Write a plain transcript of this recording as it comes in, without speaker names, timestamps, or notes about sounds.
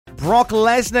Brock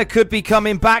Lesnar could be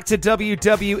coming back to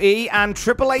WWE, and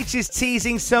Triple H is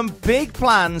teasing some big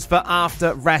plans for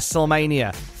after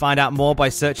WrestleMania. Find out more by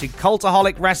searching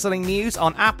Cultaholic Wrestling News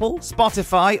on Apple,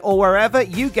 Spotify, or wherever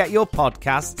you get your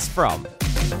podcasts from.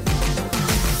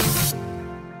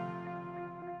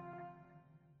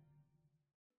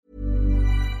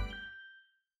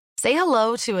 Say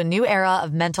hello to a new era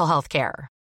of mental health care.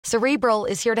 Cerebral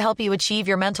is here to help you achieve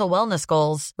your mental wellness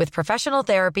goals with professional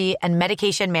therapy and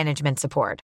medication management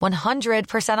support.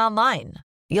 100% online.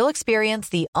 You'll experience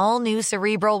the all-new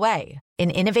Cerebral Way,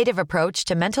 an innovative approach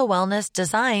to mental wellness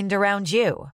designed around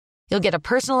you. You'll get a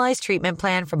personalized treatment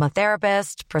plan from a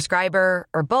therapist, prescriber,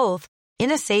 or both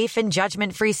in a safe and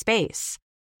judgment-free space.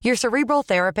 Your Cerebral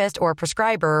therapist or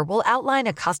prescriber will outline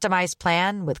a customized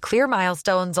plan with clear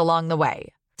milestones along the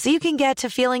way, so you can get to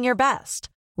feeling your best.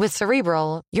 With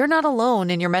Cerebral, you're not alone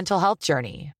in your mental health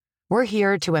journey. We're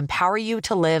here to empower you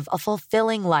to live a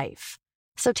fulfilling life.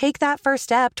 So take that first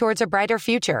step towards a brighter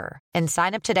future and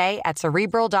sign up today at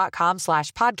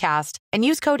Cerebral.com/podcast and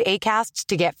use code ACAST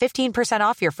to get 15%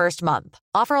 off your first month.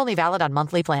 Offer only valid on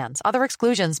monthly plans. Other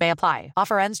exclusions may apply.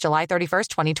 Offer ends July 31st,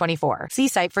 2024. See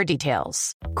site for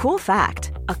details. Cool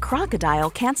fact, a crocodile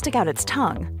can't stick out its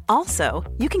tongue. Also,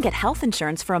 you can get health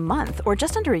insurance for a month or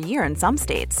just under a year in some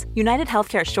states. United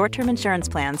Healthcare short-term insurance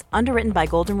plans, underwritten by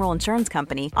Golden Rule Insurance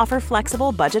Company, offer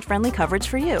flexible, budget-friendly coverage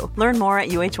for you. Learn more at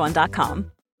uh1.com.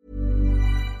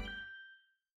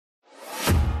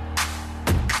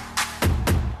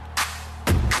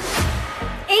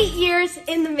 Eight years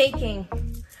in the making.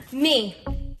 Me,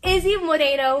 Izzy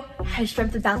Moreno, has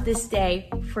dreamt about this day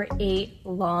for 8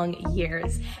 long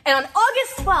years. And on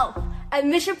August 12th, at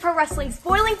Mission Pro Wrestling's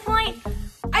Boiling Point,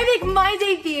 I make my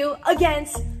debut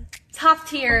against top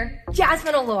tier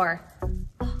Jasmine Allure.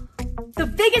 The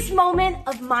biggest moment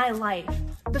of my life,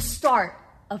 the start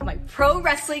of my pro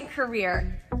wrestling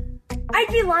career. I'd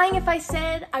be lying if I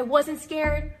said I wasn't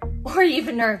scared or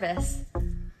even nervous.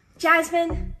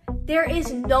 Jasmine, there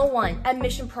is no one at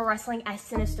Mission Pro Wrestling as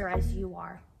sinister as you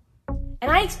are. And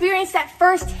I experienced that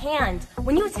firsthand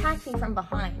when you attacked me from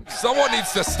behind. Someone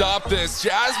needs to stop this.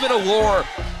 Jasmine Allure,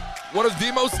 one of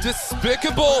the most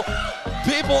despicable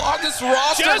people on this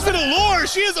roster. Jasmine Allure,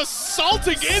 she is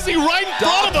assaulting Izzy right in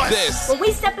front of us. This. When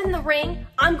we step in the ring,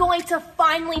 I'm going to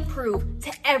finally prove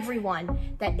to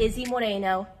everyone that Izzy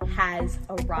Moreno has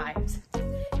arrived.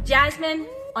 Jasmine,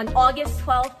 on August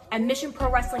 12th at Mission Pro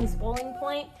Wrestling's Bowling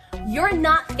Point, you're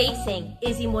not facing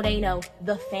Izzy Moreno,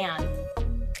 the fan.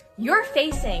 You're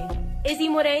facing Izzy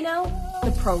Moreno,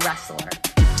 the pro wrestler.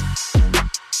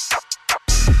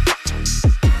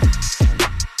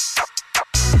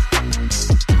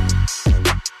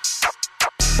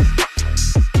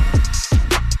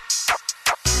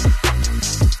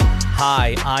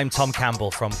 Hi, I'm Tom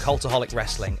Campbell from Cultaholic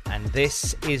Wrestling, and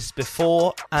this is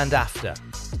Before and After.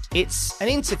 It's an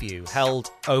interview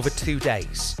held over 2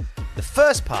 days. The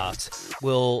first part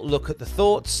will look at the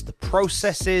thoughts, the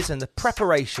processes, and the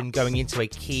preparation going into a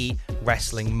key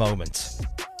wrestling moment.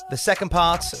 The second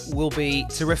part will be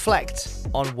to reflect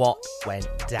on what went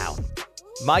down.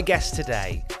 My guest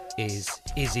today is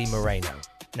Izzy Moreno.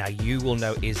 Now, you will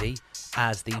know Izzy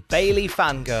as the Bayley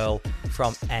fangirl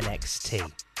from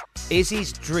NXT.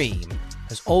 Izzy's dream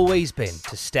has always been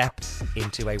to step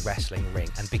into a wrestling ring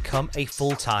and become a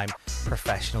full-time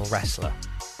professional wrestler.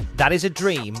 That is a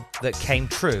dream that came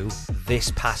true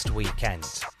this past weekend.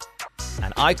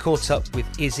 And I caught up with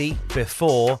Izzy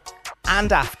before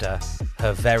and after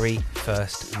her very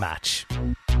first match.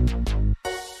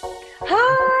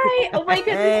 Hi! Oh my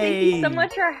goodness, thank you so Hey.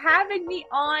 much for having me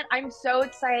on. I'm so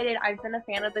excited. I've been a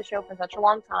fan of the show for such a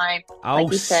long time.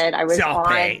 Like you said, I was stop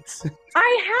on. it.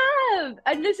 I have!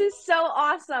 And this is so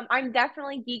awesome. I'm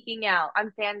definitely geeking out.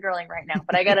 I'm fangirling right now,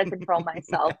 but I gotta control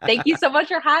myself. Thank you so much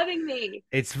for having me.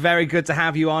 It's very good to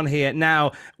have you on here.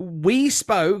 Now, we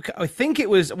spoke, we think it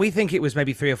was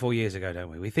maybe 3 or 4 years ago, don't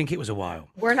we? We think it was a while.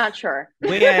 We're not sure.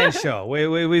 We ain't sure.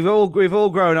 We've all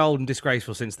grown old and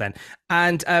disgraceful since then.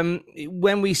 And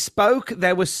when we spoke,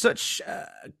 there was so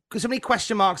many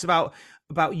question marks about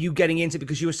you getting into it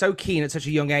because you were so keen at such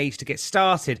a young age to get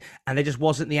started, and there just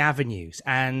wasn't the avenues.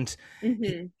 And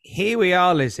here we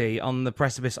are, Lizzie, on the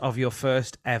precipice of your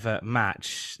first ever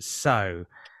match. So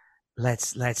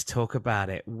let's talk about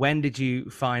it. When did you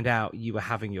find out you were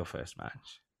having your first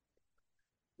match?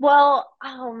 Well,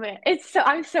 oh man,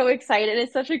 I'm so excited.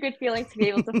 It's such a good feeling to be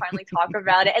able to finally talk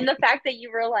about it. And the fact that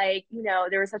you were like,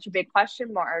 there was such a big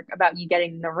question mark about you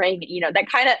getting in the ring, that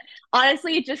kind of,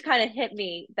 honestly, it just kind of hit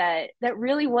me that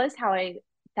really was how I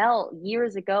felt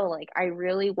years ago like I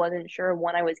really wasn't sure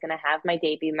when I was going to have my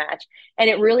debut match. And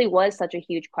it really was such a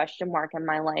huge question mark in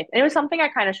my life. And it was something I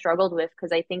kind of struggled with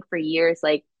because I think for years,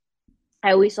 like,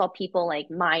 I always saw people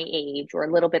like my age or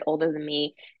a little bit older than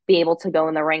me be able to go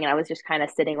in the ring. And I was just kind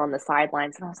of sitting on the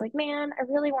sidelines. And I was like, man, I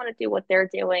really want to do what they're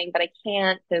doing, but I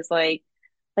can't because I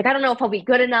don't know if I'll be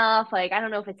good enough. Like, I don't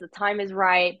know if it's the time is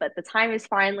right, but the time is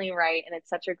finally right. And it's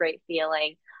such a great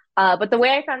feeling. But the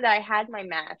way I found out I had my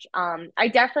match, I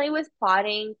definitely was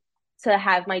plotting to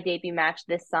have my debut match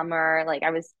this summer. Like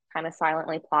I was kind of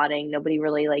silently plotting. Nobody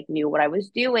really like knew what I was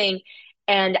doing.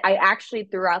 And I actually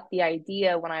threw out the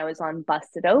idea when I was on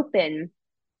Busted Open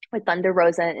with Thunder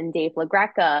Rosa and Dave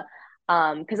LaGreca,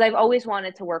 because I've always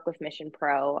wanted to work with Mission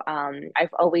Pro. I've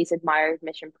always admired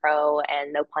Mission Pro,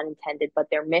 and no pun intended, but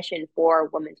their mission for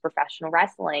women's professional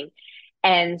wrestling.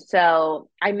 And so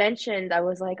I mentioned, I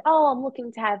was like, oh, I'm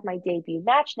looking to have my debut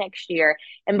match next year.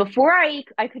 And before I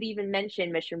could even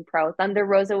mention Mission Pro, Thunder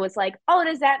Rosa was like, oh,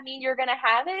 does that mean you're going to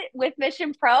have it with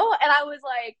Mission Pro? And I was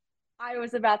like, I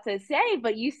was about to say,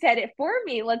 but you said it for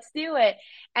me. Let's do it.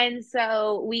 And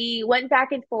so we went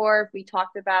back and forth. We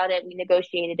talked about it. We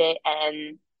negotiated it.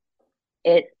 And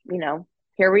it,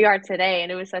 here we are today.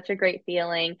 And it was such a great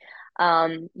feeling.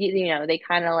 They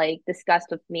kind of like discussed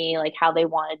with me like how they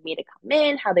wanted me to come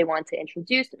in, how they wanted to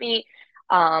introduce me.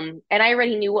 And I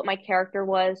already knew what my character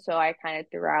was. So I kind of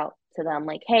threw out to them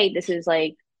like, hey, this is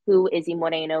like who Izzy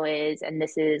Moreno is. And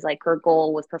this is like her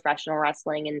goal with professional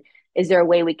wrestling. And is there a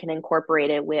way we can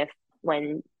incorporate it with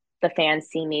when the fans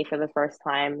see me for the first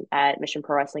time at Mission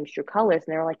Pro Wrestling's True Colors?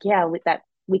 And they were like, yeah, with that,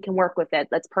 we can work with it.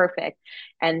 That's perfect.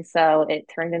 And so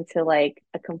it turned into like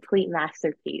a complete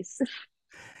masterpiece.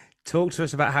 Talk to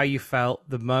us about how you felt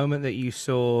the moment that you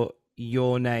saw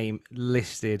your name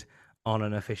listed on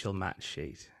an official match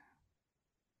sheet.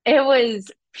 It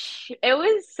was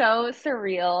so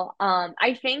surreal.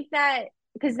 I think that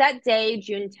because that day,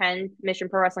 June 10th, Mission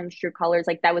Pro Wrestling's True Colors,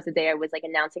 like that was the day I was like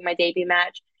announcing my debut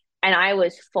match, and I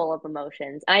was full of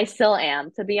emotions. And I still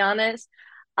am, to be honest.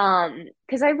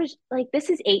 Because I was like, this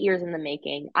is 8 years in the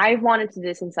making. I've wanted to do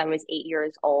this since I was 8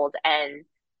 years old, and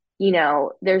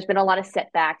there's been a lot of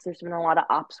setbacks. There's been a lot of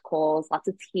obstacles, lots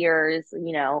of tears.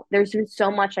 There's been so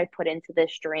much I put into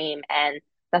this dream, and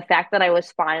the fact that I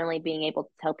was finally being able to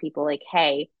tell people like,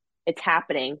 hey, it's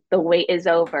happening. The wait is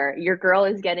over. Your girl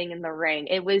is getting in the ring.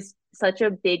 It was such a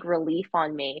big relief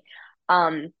on me.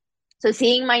 So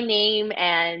seeing my name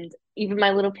and even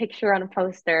my little picture on a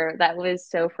poster, that was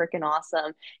so freaking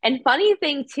awesome. And funny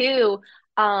thing too,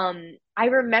 I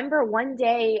remember one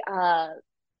day,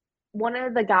 one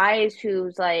of the guys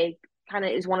who's like kind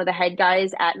of is one of the head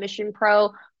guys at Mission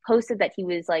Pro posted that he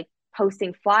was like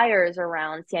posting flyers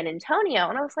around San Antonio.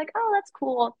 And I was like, oh, that's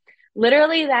cool.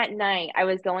 Literally that night, I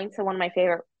was going to one of my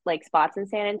favorite like spots in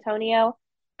San Antonio,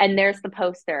 and there's the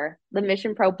poster, the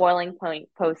Mission Pro Boiling Point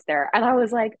poster. And I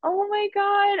was like, oh my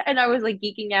God. And I was like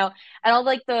geeking out. And all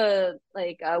like the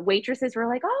waitresses were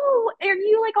like, oh, are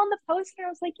you like on the poster? I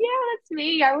was like, yeah, that's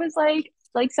me. I was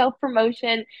like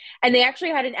self-promotion. And they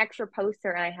actually had an extra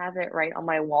poster, and I have it right on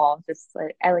my wall. Just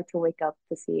like I like to wake up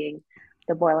to seeing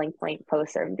the Boiling Point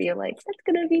poster and be like, that's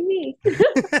gonna be me.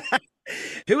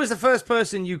 Who was the first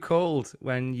person you called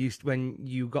when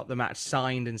you got the match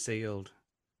signed and sealed?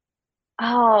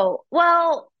 Oh,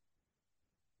 well,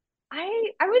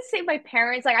 I would say my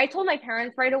parents. Like I told my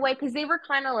parents right away because they were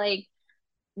kind of like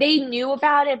they knew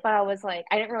about it, but I was like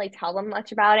I didn't really tell them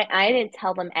much about it. I didn't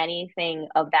tell them anything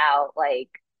about like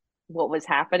what was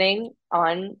happening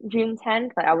on June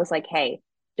 10th. But I was like, hey,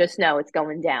 just know it's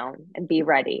going down and be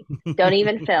ready. Don't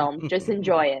even film, just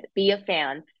enjoy it. Be a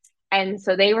fan. And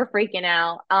so they were freaking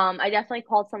out. I definitely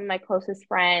called some of my closest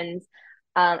friends.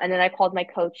 And then I called my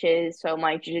coaches, so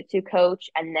my jiu-jitsu coach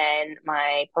and then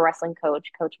my pro wrestling coach,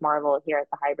 Coach Marvel here at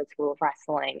the Hybrid School of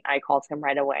Wrestling. I called him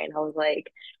right away and I was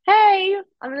like, hey,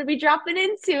 I'm going to be dropping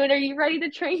in soon. Are you ready to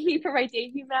train me for my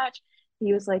debut match?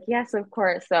 He was like, yes, of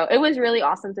course. So it was really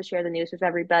awesome to share the news with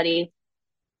everybody.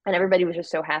 And everybody was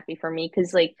just so happy for me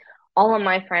because like all of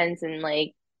my friends and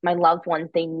like my loved ones,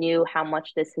 they knew how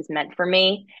much this has meant for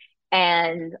me.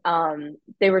 And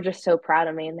they were just so proud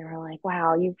of me, and they were like,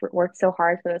 wow, you've worked so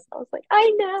hard for this. I was like,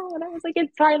 I know. And I was like,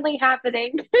 it's finally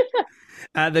happening.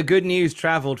 The good news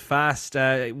traveled fast.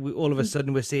 All of a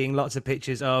sudden we're seeing lots of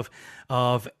pictures of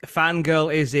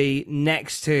fangirl Izzy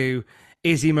next to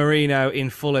Izzy Moreno in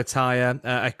full attire.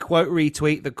 A quote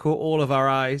retweet that caught all of our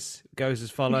eyes goes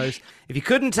as follows. If you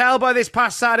couldn't tell by this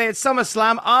past Saturday at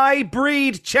SummerSlam, I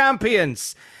breed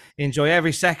champions. Enjoy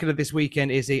every second of this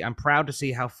weekend, Izzy. I'm proud to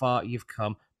see how far you've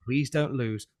come. Please don't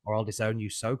lose or I'll disown you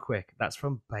so quick. That's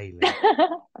from Bayley.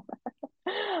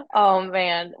 Oh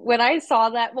man, when I saw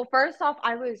that, well, first off,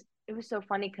 it was so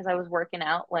funny because I was working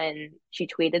out when she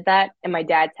tweeted that, and my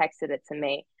dad texted it to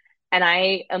me, and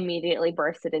I immediately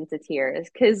bursted into tears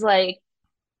because like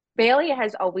Bayley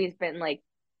has always been like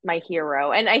my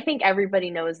hero, and I think everybody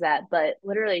knows that, but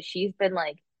literally she's been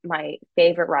like my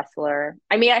favorite wrestler.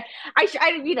 I mean,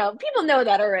 you know, people know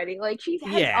that already. Like she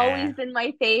has Yeah. always been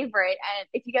my favorite, and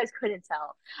if you guys couldn't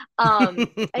tell,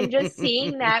 and just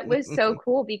seeing that was so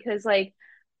cool because like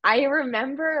I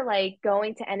remember like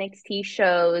going to NXT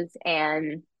shows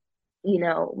and you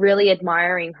know really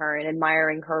admiring her and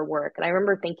admiring her work, and I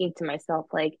remember thinking to myself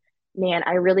like, man,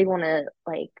 I really want to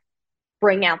like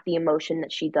bring out the emotion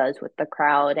that she does with the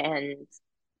crowd. And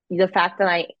the fact that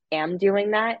I am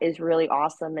doing that is really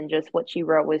awesome. And just what she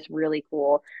wrote was really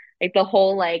cool. Like the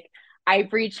whole like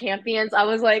Ivory champions, I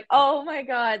was like, oh my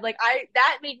God. Like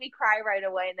that made me cry right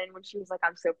away. And then when she was like,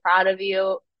 I'm so proud of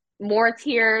you, more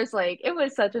tears. Like it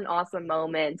was such an awesome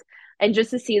moment. And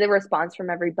just to see the response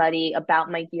from everybody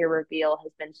about my gear reveal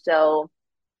has been so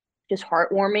just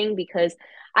heartwarming because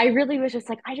I really was just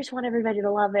like, I just want everybody to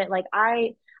love it. Like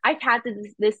I've had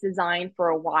this design for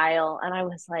a while and I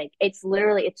was like, it's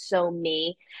literally it's so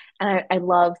me. And I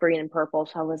love green and purple.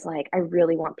 So I was like, I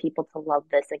really want people to love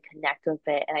this and connect with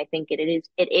it. And I think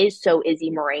it is so Izzy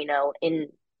Moreno in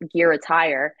gear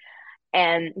attire.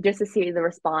 And just to see the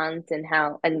response and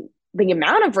how and the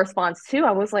amount of response too,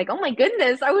 I was like, oh my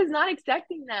goodness, I was not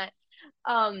expecting that.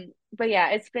 But yeah,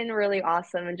 it's been really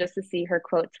awesome. And just to see her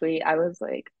quote tweet, I was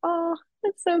like, oh,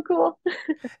 that's so cool.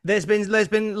 There's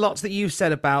been lots that you've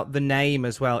said about the name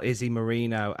as well, Izzy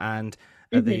Marino, and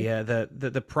Mhm.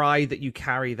 the pride that you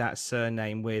carry that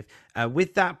surname with.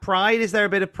 With that pride, is there a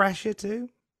bit of pressure too?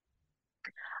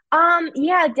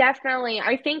 Yeah, definitely.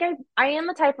 I think I am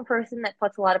the type of person that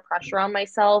puts a lot of pressure on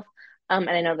myself. And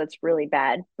I know that's really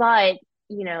bad, but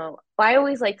you know, I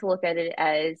always like to look at it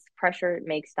as pressure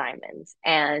makes diamonds.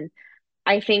 And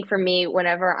I think for me,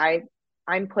 whenever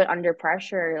I'm put under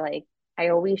pressure, like I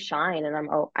always shine and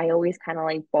I always kind of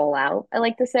like bowl out, I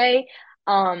like to say.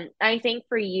 I think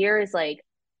for years, like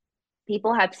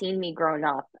people have seen me grown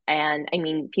up. And I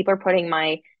mean, people are putting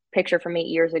my picture from 8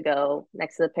 years ago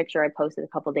next to the picture I posted a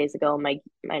couple days ago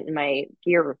in my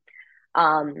gear.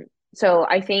 Um, so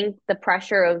I think the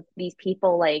pressure of these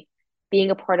people like being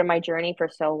a part of my journey for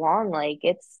so long, like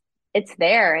it's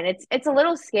there and it's a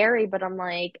little scary, but I'm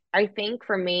like, I think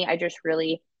for me, I just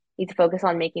really need to focus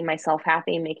on making myself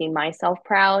happy, making myself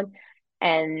proud,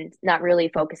 and not really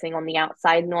focusing on the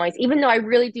outside noise, even though I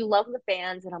really do love the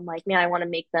fans and I'm like, man, I want to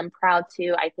make them proud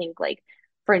too. I think like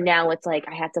for now it's like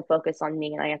I have to focus on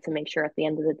me and I have to make sure at the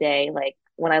end of the day, like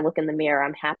when I look in the mirror,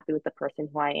 I'm happy with the person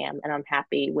who I am and I'm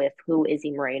happy with who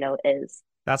Izzy Moreno is.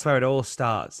 That's where it all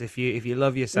starts. If you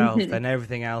love yourself, Hmm. then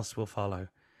everything else will follow.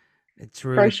 It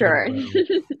For truly, truly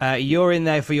sure. will. You're in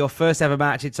there for your first ever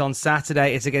match. It's on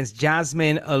Saturday. It's against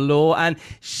Jasmine Allure. And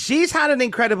she's had an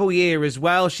incredible year as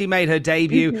well. She made her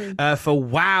debut Hmm. for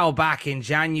WOW back in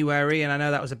January. And I know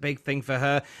that was a big thing for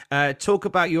her. Talk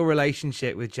about your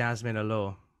relationship with Jasmine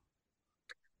Allure.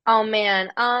 Oh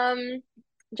man.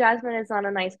 Jasmine is not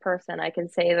a nice person, I can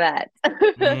say that.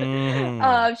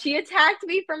 Hmm. She attacked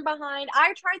me from behind.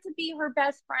 I tried to be her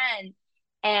best friend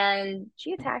and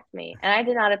she attacked me, and I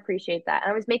did not appreciate that.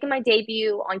 And I was making my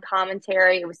debut on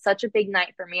commentary. It was such a big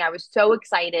night for me. I was so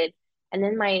excited. And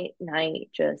then my night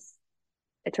just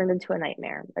it turned into a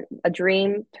nightmare. A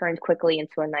dream turned quickly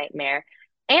into a nightmare.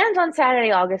 And on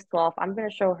Saturday, August 12th, I'm going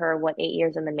to show her what 8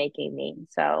 years in the making means.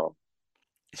 So,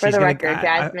 for She's the going record,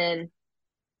 to.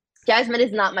 Jasmine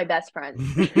is not my best friend.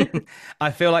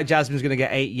 I feel like Jasmine's going to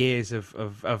get 8 years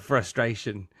of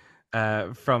frustration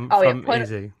from Oh yeah, from put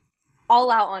Izzy. all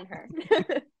out on her.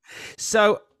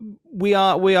 So we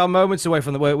are moments away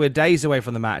from the we're days away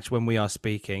from the match when we are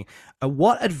speaking.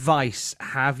 What advice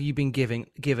have you been given?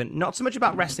 Not so much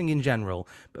about wrestling in general,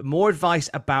 but more advice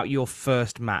about your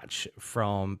first match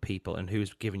from people and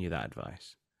who's given you that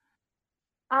advice.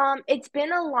 It's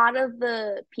been a lot of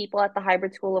the people at the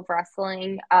hybrid school of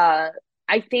wrestling.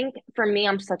 I think for me,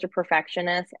 I'm such a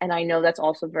perfectionist, and I know that's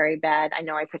also very bad. I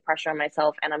know I put pressure on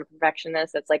myself, and I'm a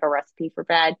perfectionist. It's like a recipe for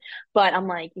bad. But I'm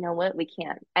like, you know what? We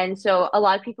can't. And so a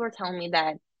lot of people are telling me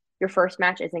that your first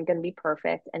match isn't going to be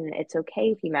perfect, and it's okay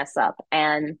if you mess up.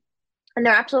 And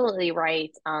they're absolutely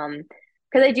right.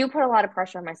 Because I do put a lot of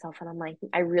pressure on myself, and I'm like,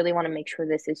 I really want to make sure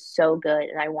this is so good,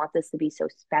 and I want this to be so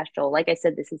special. Like I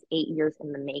said, this is 8 years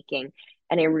in the making,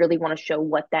 and I really want to show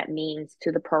what that means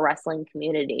to the pro wrestling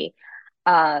community.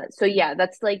 So yeah,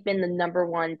 that's like been the number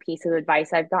one piece of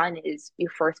advice I've gotten is your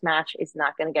first match is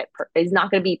not gonna is not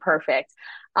gonna be perfect.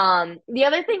 The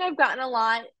other thing I've gotten a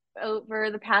lot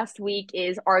over the past week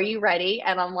is, are you ready?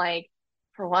 And I'm like,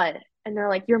 for what? And they're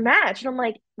like, your match. And I'm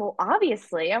like, well,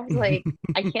 obviously. I was like,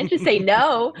 I can't just say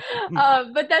no.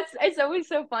 But it's always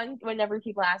so fun whenever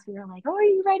people ask me, they're like, oh, are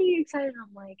you ready? Are you excited?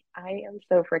 I'm like, I am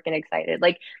so freaking excited.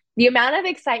 Like the amount of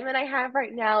excitement I have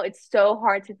right now, it's so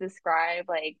hard to describe.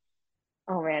 Like,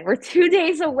 oh man, we're 2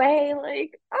 days away.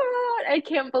 Like, I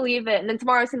can't believe it. And then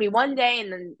tomorrow's gonna be one day,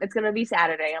 and then it's gonna be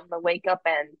Saturday. I'm gonna wake up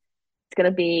and it's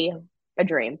gonna be a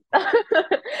dream.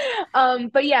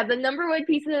 But yeah, the number one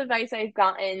piece of advice I've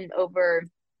gotten over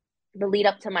the lead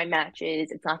up to my match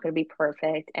is it's not gonna be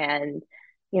perfect. And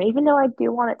even though I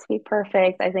do want it to be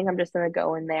perfect, I think I'm just gonna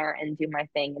go in there and do my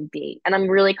thing and I'm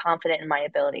really confident in my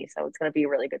ability. So it's gonna be a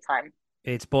really good time.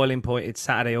 It's boiling point. It's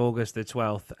Saturday, August the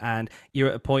 12th. And you're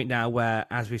at a point now where,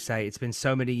 as we say, it's been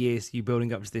so many years you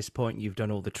building up to this point. You've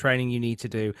done all the training you need to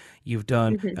do. You've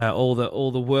done all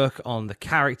the work on the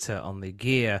character, on the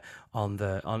gear,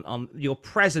 on your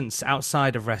presence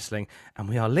outside of wrestling. And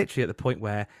we are literally at the point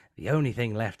where the only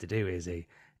thing left to do, Izzy,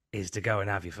 is to go and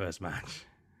have your first match.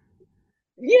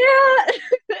 Yeah,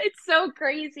 it's so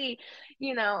crazy.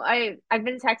 I've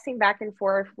been texting back and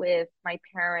forth with my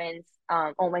parents.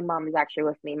 My mom is actually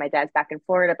with me. My dad's back in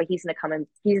Florida, but he's gonna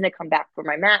come back for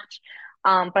my match.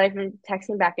 But I've been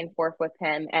texting back and forth with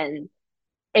him, and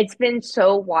it's been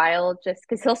so wild just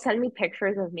because he'll send me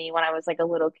pictures of me when I was like a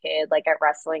little kid, like at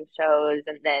wrestling shows,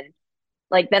 and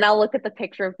then I'll look at the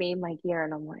picture of me in my gear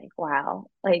and I'm like, wow,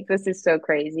 like this is so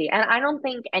crazy. And I don't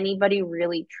think anybody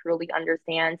really truly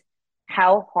understands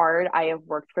how hard I have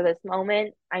worked for this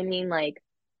moment. I mean, like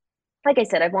I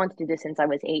said, I've wanted to do this since I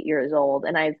was 8 years old,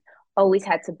 and I've always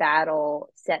had to battle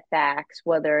setbacks,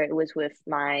 whether it was with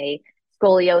my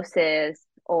scoliosis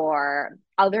or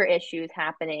other issues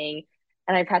happening.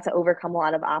 And I've had to overcome a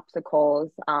lot of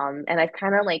obstacles. And I've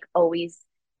kind of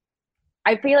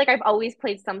I feel like I've always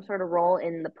played some sort of role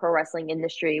in the pro wrestling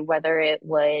industry, whether it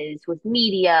was with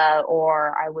media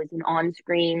or I was an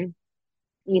on-screen,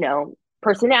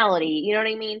 personality, you know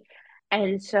what I mean?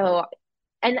 And so,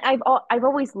 and I've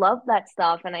always loved that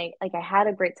stuff. And I had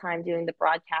a great time doing the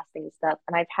broadcasting stuff,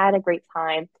 and I've had a great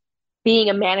time being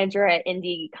a manager at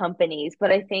indie companies.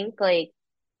 But I think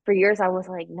for years I was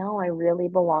like, no, I really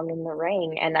belong in the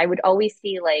ring. And I would always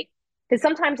see because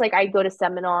sometimes I'd go to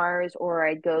seminars or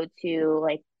I'd go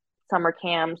to summer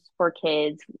camps for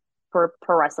kids for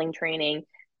pro wrestling training.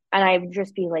 And I'd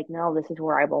just be like, no, this is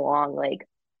where I belong.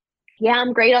 Yeah,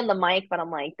 I'm great on the mic, but I'm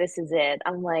like, this is it.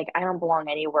 I'm like, I don't belong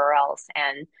anywhere else.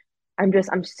 And I'm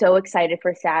so excited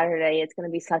for Saturday. It's going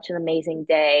to be such an amazing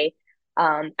day.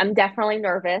 I'm definitely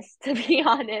nervous, to be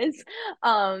honest.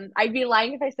 I'd be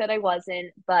lying if I said I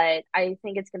wasn't, but I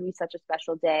think it's going to be such a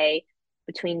special day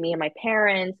between me and my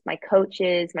parents, my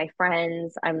coaches, my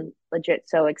friends. I'm legit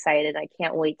so excited. I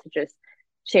can't wait to just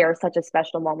share such a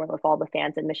special moment with all the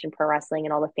fans at Mission Pro Wrestling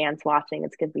and all the fans watching.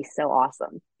 It's going to be so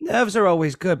awesome. Nerves are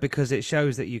always good because it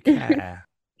shows that you care.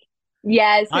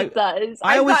 Yes, it does.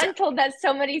 I've gotten told that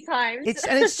so many times.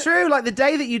 It's true. Like the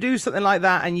day that you do something like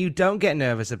that and you don't get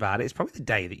nervous about it, it's probably the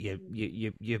day that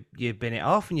you bin it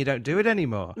off and you don't do it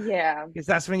anymore. Yeah, because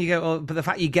that's when you go. Oh, but the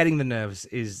fact you're getting the nerves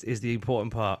is the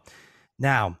important part.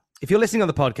 Now, if you're listening on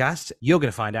the podcast, you're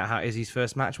going to find out how Izzy's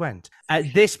first match went.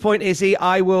 At this point, Izzy,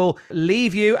 I will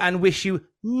leave you and wish you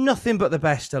nothing but the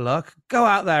best of luck. Go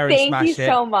out there and smash it. Thank you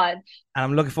so much. And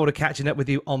I'm looking forward to catching up with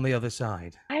you on the other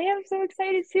side. I am so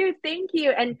excited too. Thank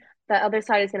you. And the other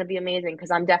side is going to be amazing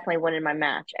because I'm definitely winning my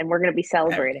match and we're going to be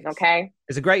celebrating, okay?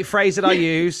 There's a great phrase that I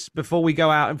use before we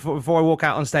go out and before I walk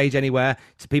out on stage anywhere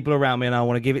to people around me, and I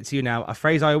want to give it to you now. A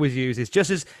phrase I always use is just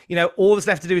as, all that's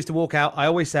left to do is to walk out. I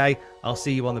always say, I'll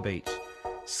see you on the beach.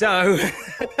 So,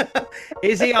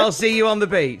 Izzy, I'll see you on the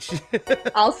beach.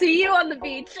 I'll see you on the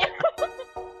beach.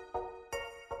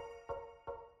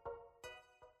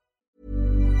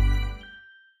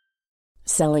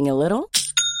 Selling a little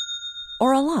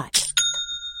or a lot?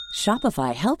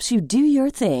 Shopify helps you do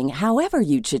your thing however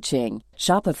you cha-ching.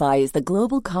 Shopify is the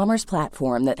global commerce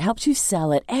platform that helps you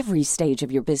sell at every stage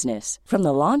of your business. From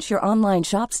the launch your online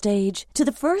shop stage to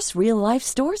the first real-life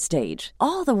store stage,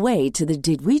 all the way to the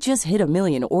did we just hit a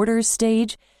million orders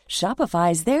stage. Shopify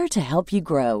is there to help you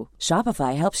grow.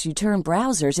 Shopify helps you turn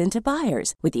browsers into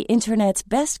buyers with the internet's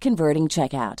best converting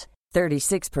checkout.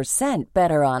 36%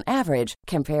 better on average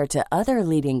compared to other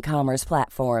leading commerce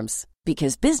platforms.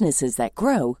 Because businesses that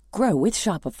grow, grow with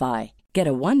Shopify. Get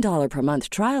a $1 per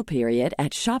month trial period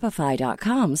at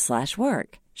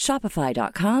shopify.com/work.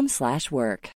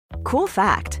 Shopify.com/work. Cool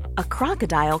fact, a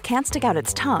crocodile can't stick out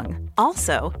its tongue.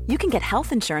 Also, you can get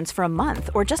health insurance for a month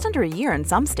or just under a year in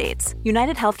some states.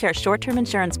 United Healthcare short-term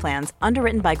insurance plans,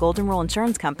 underwritten by Golden Rule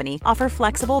Insurance Company, offer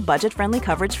flexible, budget-friendly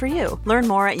coverage for you. Learn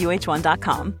more at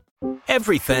uh1.com.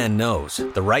 Every fan knows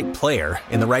the right player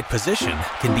in the right position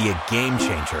can be a game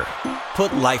changer.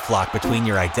 Put LifeLock between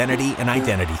your identity and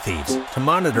identity thieves to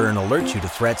monitor and alert you to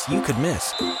threats you could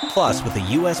miss. Plus, with a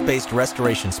U.S.-based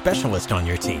restoration specialist on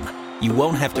your team, you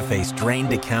won't have to face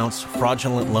drained accounts,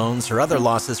 fraudulent loans, or other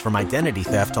losses from identity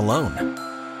theft alone.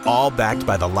 All backed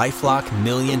by the LifeLock $1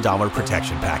 Million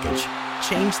Protection Package.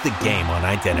 Change the game on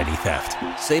identity theft.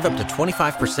 Save up to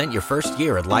 25% your first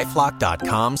year at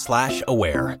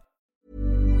LifeLock.com/aware.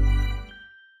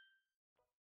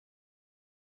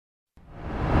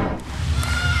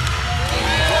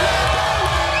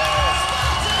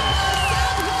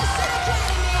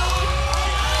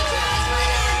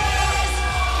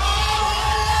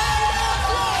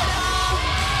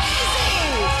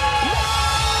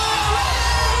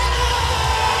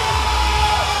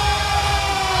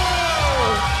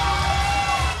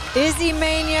 Izzy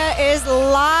Mania is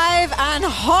live and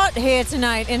hot here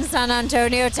tonight in San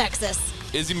Antonio, Texas.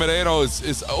 Izzy Moreno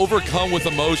is overcome with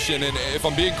emotion, and if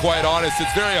I'm being quite honest,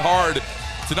 it's very hard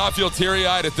to not feel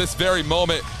teary-eyed at this very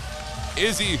moment.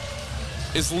 Izzy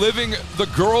is living the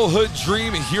girlhood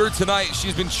dream here tonight.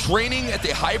 She's been training at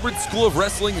the Hybrid School of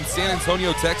Wrestling in San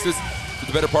Antonio, Texas, for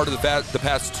the better part of the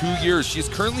past 2 years. She's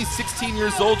currently 16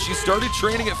 years old. She started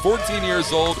training at 14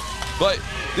 years old, but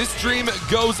this dream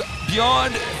goes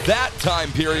beyond that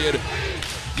time period.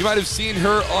 You might have seen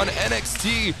her on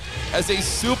NXT as a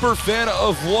super fan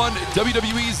of one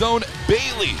WWE's own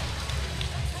Bayley.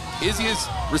 Izzy has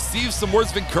received some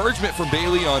words of encouragement from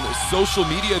Bayley on social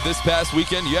media this past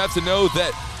weekend. You have to know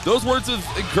that those words of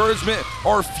encouragement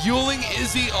are fueling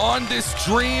Izzy on this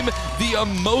dream. The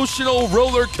emotional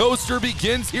roller coaster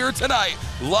begins here tonight,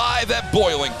 live at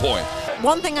boiling point.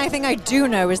 One thing I think I do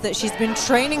know is that she's been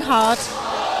training hard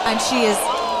and she is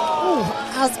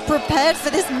as prepared for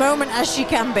this moment as she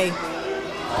can be.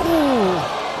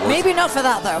 Maybe not for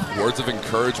that though. Words of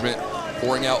encouragement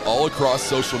pouring out all across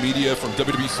social media from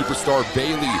WWE superstar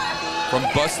Bayley, from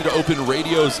Busted Open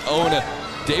Radio's own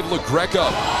Dave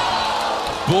LaGreca,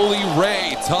 Bully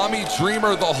Ray, Tommy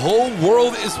Dreamer. The whole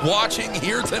world is watching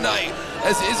here tonight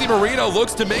as Izzy Moreno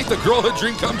looks to make the girlhood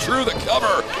dream come true. The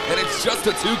cover, and it's just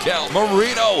a 2 count.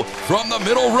 Moreno from the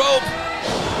middle rope.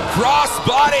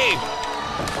 Crossbody.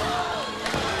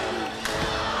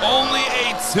 Only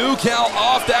a 2 count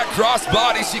off that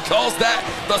crossbody. She calls that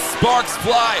the sparks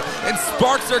fly, and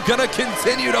sparks are gonna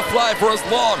continue to fly for as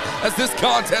long as this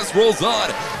contest rolls on.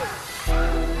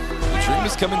 The dream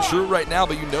is coming true right now,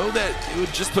 but you know that it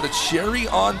would just put a cherry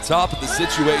on top of the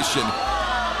situation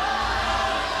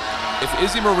if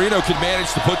Izzy Moreno could manage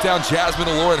to put down Jasmine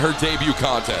Allure in her debut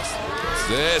contest. What's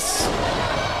this?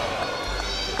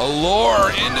 Allure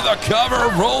into the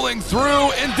cover, rolling through,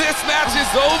 and this match is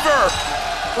over.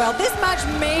 Well, this match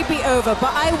may be over,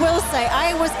 but I will say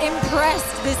I was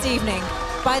impressed this evening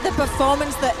by the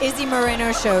performance that Izzy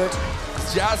Moreno showed.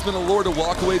 Jasmine Allure to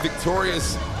walk away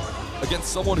victorious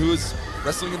against someone who is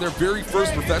wrestling in their very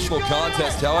first professional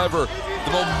contest. However,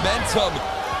 the momentum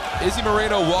Izzy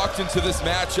Moreno walked into this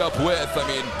matchup with, I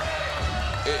mean,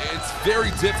 it's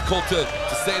very difficult to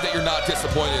say that you're not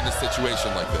disappointed in a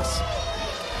situation like this.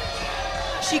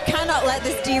 She cannot let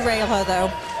this derail her, though.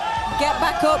 Get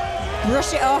back up,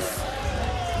 brush it off,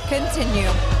 continue.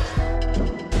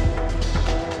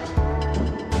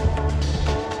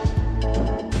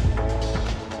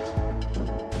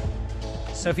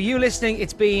 So for you listening,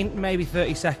 it's been maybe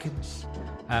 30 seconds.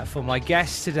 For my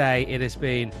guest today, it has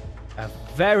been a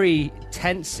very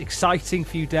tense, exciting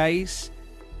few days.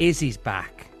 Izzy's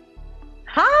back.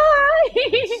 Hi!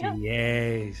 Yes, she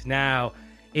is. Now,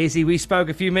 Izzy, we spoke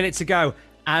a few minutes ago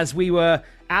as we were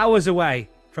hours away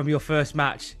from your first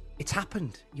match. It's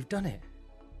happened. You've done it.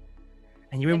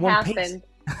 And you're in one piece.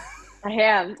 I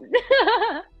am.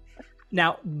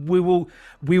 Now, we will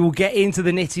get into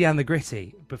the nitty and the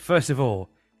gritty. But first of all,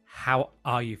 how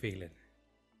are you feeling?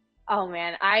 Oh,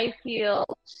 man, I feel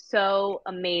so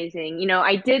amazing. You know,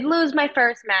 I did lose my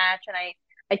first match, and I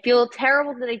feel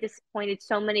terrible that I disappointed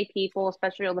so many people,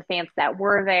 especially all the fans that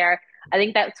were there. I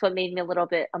think that's what made me a little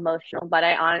bit emotional, but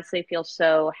I honestly feel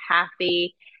so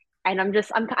happy. And I'm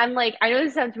like, I know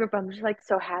this sounds weird, but I'm just like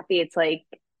so happy. It's like,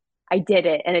 I did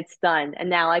it and it's done. And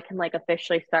now I can like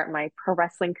officially start my pro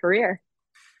wrestling career.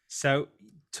 So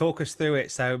talk us through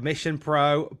it. So Mission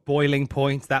Pro, Boiling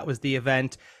Point, that was the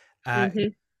event.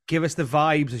 Give us the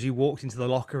vibes as you walked into the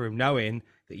locker room, knowing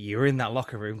that you were in that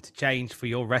locker room to change for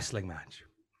your wrestling match.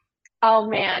 Oh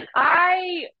man,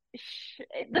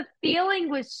 the feeling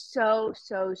was so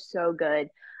so so good.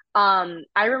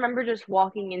 I remember just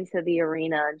walking into the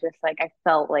arena and just like I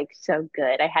felt like so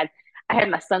good. I had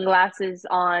my sunglasses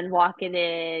on walking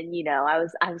in, I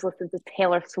was listening to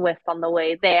Taylor Swift on the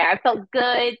way there. I felt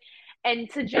good. And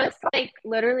to just like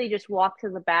literally just walk to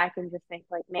the back and just think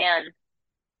like, man,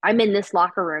 I'm in this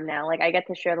locker room now. Like I get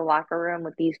to share the locker room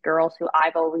with these girls who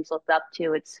I've always looked up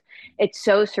to. It's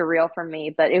so surreal for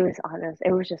me, but it was honest.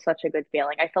 It was just such a good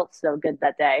feeling. I felt so good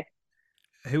that day.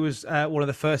 Who was one of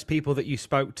the first people that you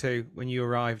spoke to when you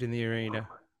arrived in the arena?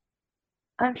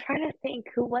 I'm trying to think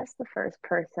who was the first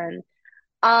person.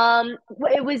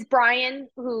 It was Brian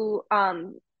who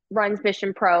runs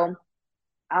Mission Pro.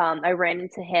 I ran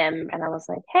into him and I was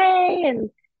like, hey,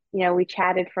 and we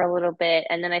chatted for a little bit,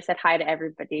 and then I said hi to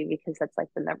everybody because that's like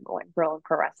the number one rule in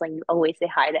pro wrestling. You always say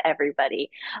hi to everybody.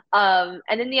 And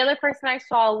then the other person I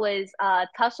saw was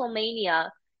Tusslemania.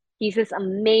 He's this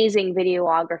amazing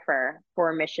videographer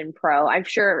for Mission Pro. I'm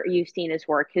sure you've seen his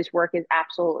work. His work is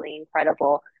absolutely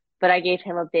incredible. But I gave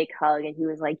him a big hug and he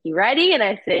was like, you ready? And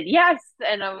I said, yes.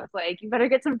 And I was like, you better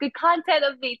get some good content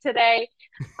of me today.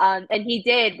 And he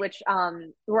did, which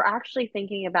we're actually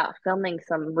thinking about filming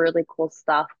some really cool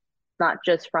stuff, not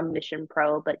just from Mission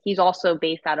Pro, but he's also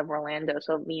based out of Orlando.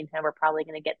 So me and him are probably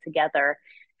going to get together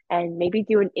and maybe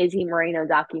do an Izzy Moreno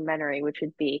documentary, which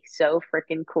would be so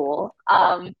freaking cool.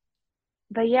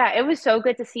 But yeah, it was so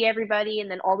good to see everybody.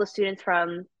 And then all the students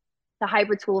from the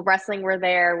Hybrid School of Wrestling were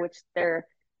there, which they're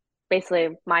basically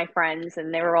my friends,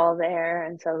 and they were all there.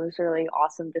 And so it was really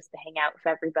awesome just to hang out with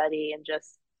everybody and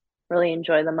just really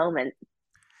enjoy the moment.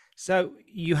 So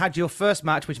you had your first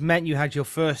match, which meant you had your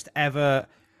first ever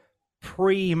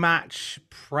pre-match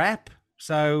prep.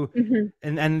 So,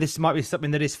 and this might be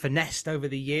something that is finessed over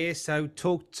the years. So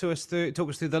talk us through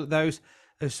those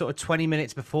sort of 20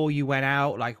 minutes before you went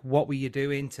out. Like, what were you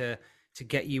doing to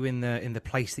get you in the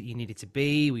place that you needed to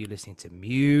be? Were you listening to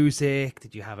music?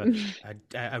 Did you have an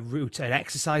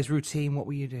exercise routine? What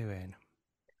were you doing?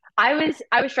 I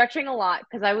was stretching a lot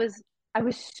because I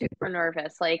was super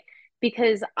nervous, like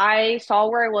because I saw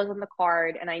where I was on the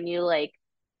card and I knew like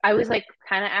I was like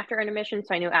kind of after intermission,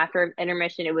 so I knew after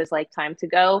intermission it was like time to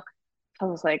go. I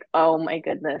was like, oh my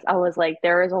goodness. I was like,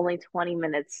 there is only 20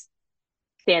 minutes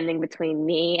standing between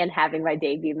me and having my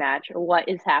debut match. What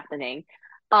is happening?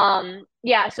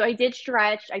 Yeah, so I did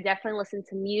stretch. I definitely listened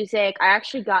to music. I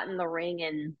actually got in the ring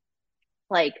in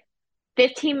like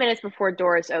 15 minutes before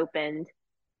doors opened.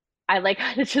 I like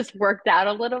kind of just worked out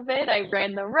a little bit. I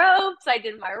ran the ropes, I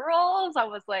did my rolls.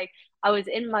 I was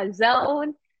in my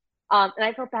zone. And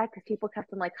I felt bad because people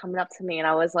kept on like coming up to me and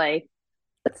I was like,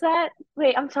 what's that?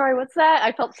 Wait, I'm sorry, what's that?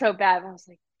 I felt so bad. I was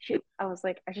like, shoot. I was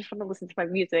like, I just want to listen to my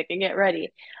music and get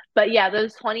ready. But yeah,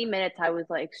 those 20 minutes I was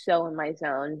like so in my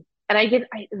zone. And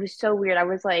it was so weird. I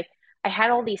was like, I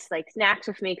had all these like snacks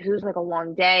with me because it was like a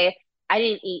long day. I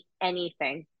didn't eat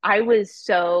anything. I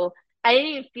didn't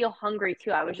even feel hungry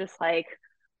too. I was just like,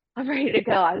 I'm ready to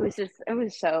go. It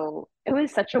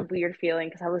was such a weird feeling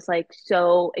because I was like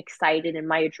so excited and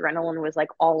my adrenaline was like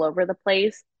all over the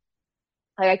place.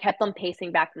 Like I kept on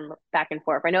pacing back and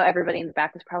forth. I know everybody in the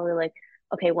back was probably like,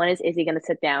 okay, when is Izzy going to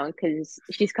sit down? Because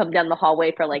she's come down the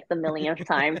hallway for like the millionth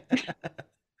time.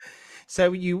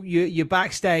 So you're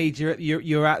backstage.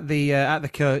 You're at the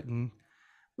curtain,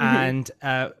 and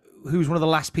who's one of the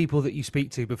last people that you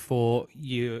speak to before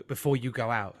you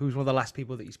go out? Who's one of the last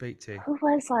people that you speak to? Who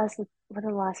was one of the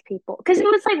last people? Because it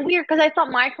was like weird. Because I thought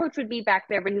my coach would be back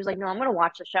there, but he was like, "No, I'm going to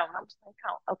watch the show." And I was like,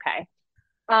 "Oh, okay."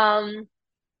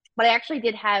 But I actually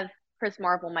did have Chris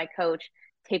Marvel, my coach,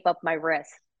 tape up my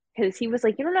wrist because he was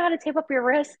like, "You don't know how to tape up your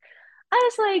wrist." I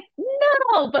was like,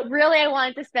 "No," but really, I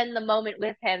wanted to spend the moment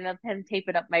with him of him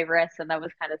taping up my wrist, and that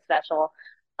was kind of special.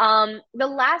 The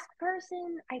last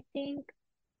person I think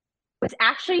was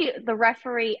actually the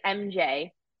referee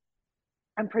MJ.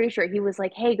 I'm pretty sure he was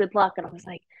like, "Hey, good luck," and I was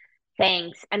like,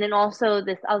 "Thanks." And then also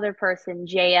this other person,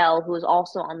 JL, who was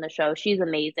also on the show. She's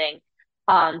amazing.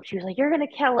 She was like, "You're gonna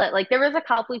kill it." Like there was a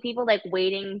couple of people like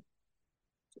waiting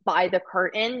by the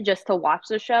curtain just to watch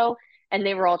the show, and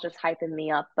they were all just hyping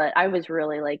me up. But I was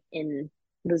really like in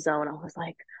the zone. I was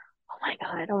like, "Oh my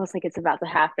God." I was like, "It's about to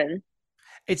happen."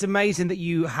 It's amazing that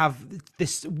you have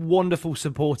this wonderful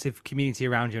supportive community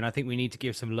around you, and I think we need to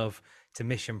give some love to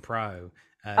Mission Pro.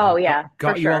 Oh yeah,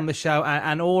 got you sure. on the show,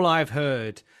 and all I've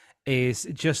heard is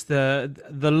just the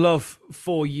love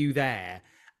for you there,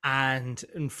 and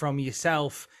from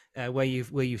yourself, where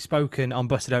you've spoken on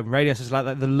Busted Open Radio, so it's like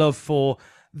that, the love for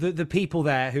the people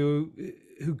there who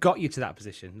got you to that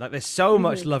position. Like, there's so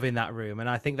much love in that room, and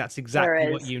I think that's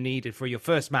exactly what you needed for your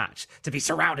first match, to be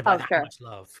surrounded by that much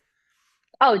love.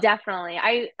 Oh, definitely.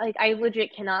 I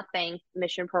legit cannot thank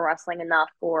Mission Pro Wrestling enough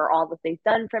for all that they've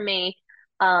done for me.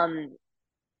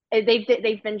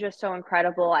 They've been just so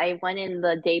incredible. I went in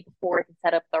the day before to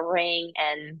set up the ring,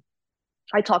 and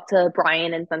I talked to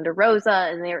Brian and Thunder Rosa,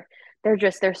 and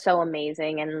they're so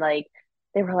amazing. And like,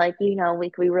 they were like, we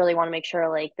really want to make sure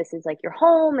like this is like your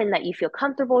home and that you feel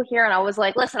comfortable here. And I was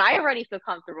like, listen, I already feel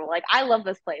comfortable. Like, I love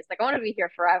this place. Like, I want to be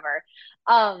here forever.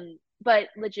 But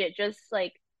legit,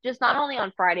 just not only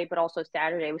on Friday, but also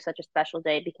Saturday was such a special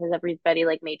day because everybody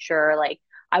like made sure like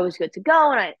I was good to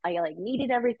go, and I like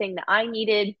needed everything that I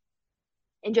needed.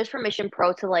 And just for Mission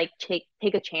Pro to like take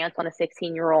a chance on a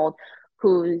 16-year-old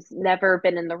who's never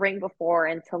been in the ring before,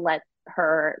 and to let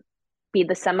her be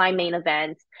the semi-main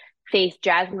event, face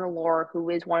Jasmine Allure, who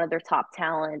is one of their top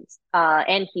talents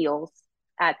and heels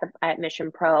at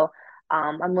Mission Pro.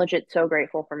 I'm legit so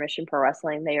grateful for Mission Pro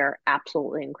Wrestling. They are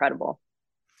absolutely incredible.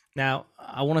 Now,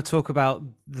 I want to talk about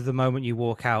the moment you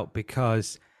walk out,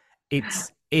 because it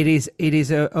is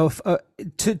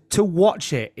to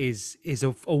watch it is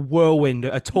a whirlwind,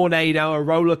 a tornado, a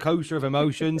roller coaster of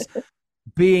emotions.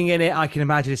 Being in it, I can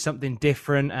imagine, is something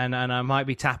different, and I might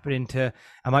be taking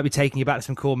you back to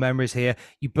some cool memories here.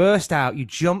 You burst out, you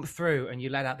jump through, and you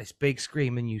let out this big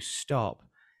scream, and you stop,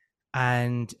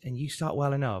 and you start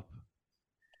welling up.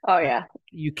 Oh yeah.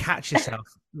 You catch yourself.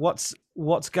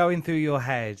 What's going through your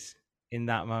head in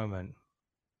that moment?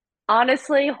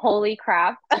 Honestly, holy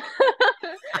crap.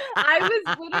 I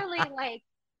was literally like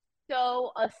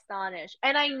so astonished.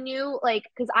 And I knew, like,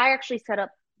 because I actually set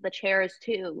up the chairs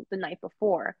too the night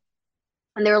before.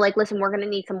 And they were like, listen, we're going to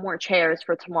need some more chairs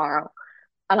for tomorrow.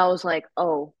 And I was like,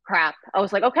 oh crap. I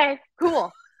was like, okay,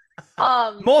 cool.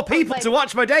 More people to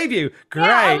watch my debut. Great.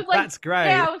 Yeah, that's great.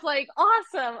 Yeah, I was like,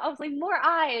 awesome. I was like, more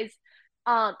eyes.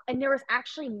 And there was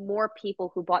actually more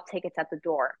people who bought tickets at the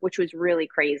door, which was really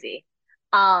crazy.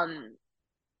 And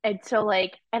so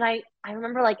like, and I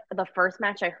remember like the first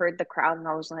match, I heard the crowd and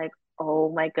I was like,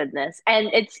 oh my goodness. And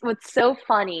what's so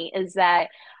funny is that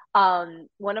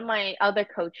one of my other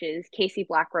coaches, Casey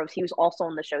Blackrose, he was also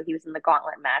on the show. He was in the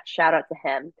Gauntlet match. Shout out to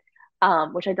him.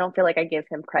 Which I don't feel like I give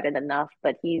him credit enough,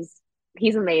 but he's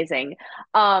amazing.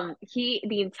 The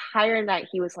entire night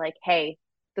he was like, hey,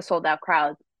 the sold out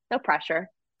crowd, no pressure.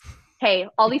 Hey,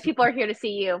 all these people are here to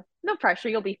see you. No pressure,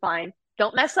 you'll be fine.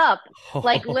 Don't mess up.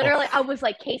 Like, literally, I was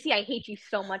like, Casey, I hate you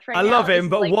so much right now. I love him,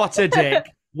 but like... what a dick.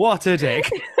 What a dick.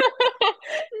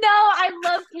 No, I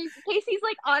love Casey. Casey's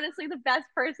like honestly the best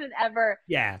person ever.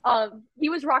 Yeah. He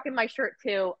was rocking my shirt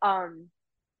too.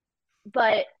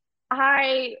 But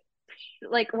I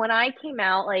like when I came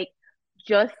out, like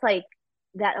just like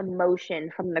that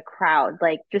emotion from the crowd,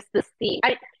 like just the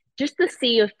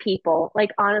sea of people.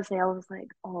 Like honestly, I was like,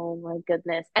 oh my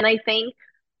goodness. And I think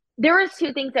there was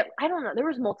two things that I don't know. There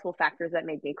was multiple factors that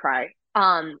made me cry.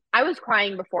 I was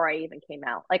crying before I even came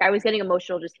out. Like I was getting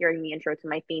emotional just hearing the intro to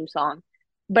my theme song.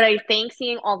 But I think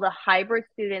seeing all the hybrid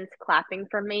students clapping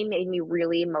for me made me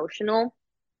really emotional.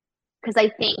 Because I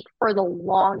think for the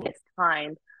longest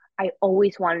time, I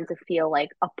always wanted to feel like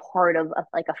a part of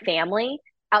like a family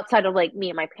outside of like me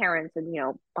and my parents and,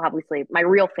 obviously my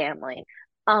real family.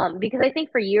 Because I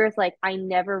think for years, like I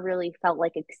never really felt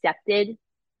like accepted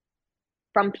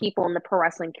from people in the pro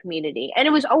wrestling community. And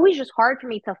it was always just hard for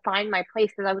me to find my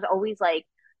place because I was always like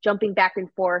jumping back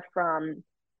and forth from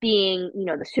being,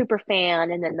 the super fan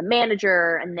and then the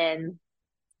manager and then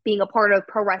being a part of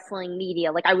pro wrestling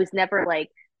media. Like I was never like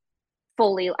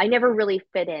I never really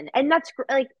fit in. And that's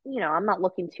like, I'm not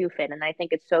looking to fit in. I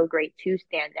think it's so great to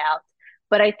stand out.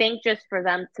 But I think just for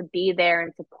them to be there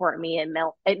and support me,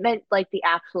 it meant like the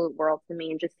absolute world to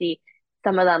me. And just see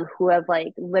some of them who have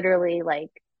like literally like,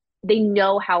 they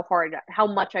know how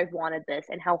much I've wanted this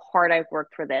and how hard I've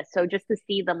worked for this. So just to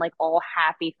see them like all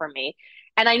happy for me.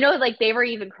 And I know like they were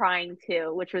even crying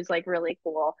too, which was like really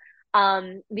cool.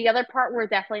 The other part were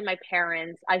definitely my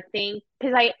parents. I think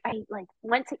because I like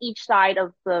went to each side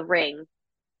of the ring,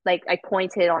 like I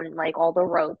pointed on like all the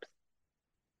ropes.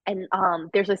 And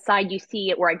there's a side you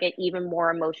see it where I get even more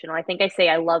emotional. I think I say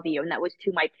I love you, and that was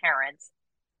to my parents.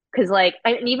 Because like,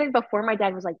 and even before my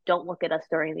dad was like, don't look at us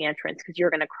during the entrance because you're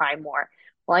going to cry more.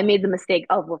 Well, I made the mistake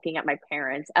of looking at my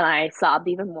parents and I sobbed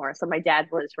even more. So my dad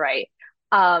was right.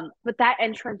 But that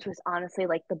entrance was honestly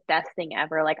like the best thing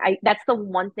ever. Like that's the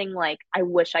one thing like I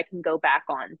wish I can go back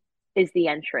on is the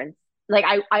entrance. Like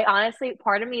I honestly,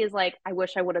 part of me is like, I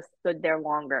wish I would have stood there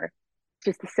longer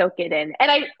just to soak it in.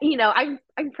 And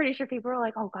I'm pretty sure people are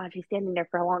like, oh God, she's standing there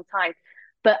for a long time.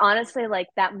 But honestly, like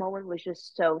that moment was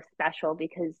just so special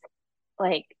because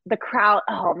like the crowd,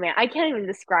 oh man, I can't even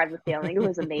describe the feeling. It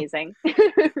was amazing.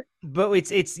 But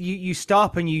it's you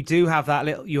stop and you do have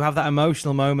that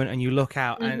emotional moment and you look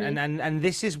out and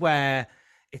this is where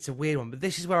it's a weird one, but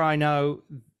this is where I know,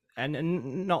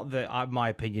 and not that my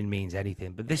opinion means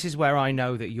anything, but this is where I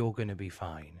know that you're going to be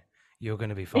fine. You're going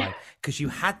to be fine because you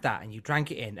had that and you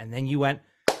drank it in and then you went,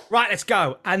 right, let's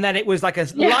go. And then it was like a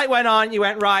light went on. You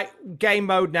went, right, game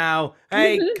mode now.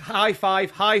 Hey, high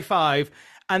five.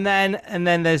 And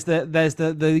then there's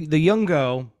the young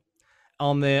girl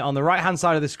on the right hand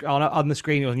side of on the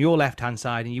screen on your left hand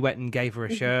side, and you went and gave her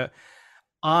a shirt.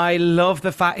 I love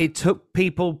the fact it took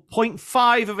people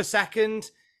 0.5 of a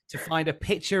second to find a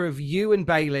picture of you and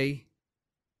Bayley.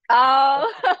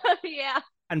 Oh, yeah.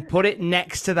 And put it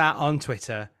next to that on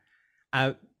Twitter.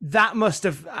 That must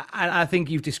have, and I think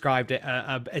you've described it.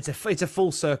 It's a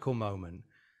full circle moment.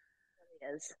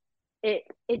 It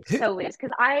so is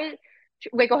because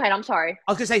wait. Go ahead. I'm sorry.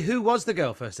 I was gonna say, who was the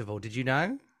girl first of all? Did you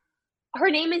know? Her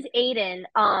name is Aiden.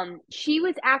 She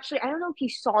was actually, I don't know if you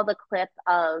saw the clip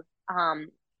of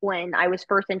when I was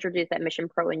first introduced at Mission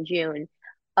Pro in June,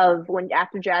 of when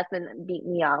after Jasmine beat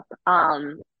me up.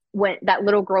 When that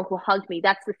little girl who hugged me,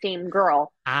 that's the same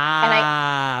girl.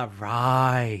 Right.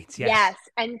 Yes.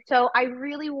 And so I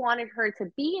really wanted her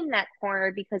to be in that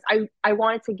corner because I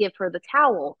wanted to give her the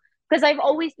towel. Because I've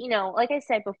always, like I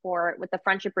said before, with the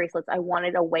friendship bracelets, I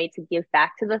wanted a way to give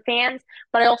back to the fans,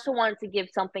 but I also wanted to give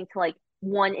something to like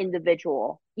one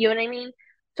individual. You know what I mean?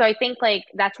 So I think like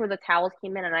that's where the towels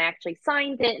came in, and I actually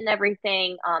signed it and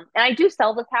everything. And I do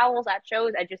sell the towels at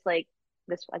shows. I just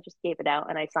gave it out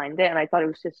and I signed it, and I thought it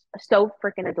was just so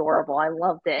freaking adorable. I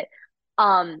loved it.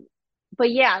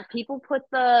 But yeah, people put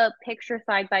the picture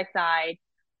side by side.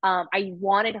 I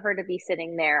wanted her to be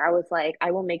sitting there. I was like,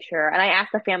 I will make sure. And I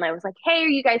asked the family, I was like, hey, are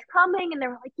you guys coming? And they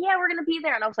were like, yeah, we're going to be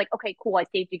there. And I was like, okay, cool. I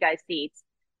saved you guys seats.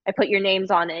 I put your names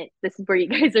on it. This is where you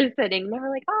guys are sitting. And they were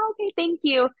like, oh, okay, thank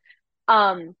you.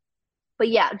 But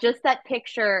yeah, just that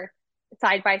picture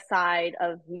side by side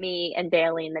of me and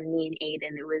Bayley and then me and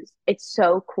Aiden, it's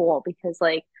so cool because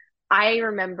like I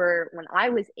remember when I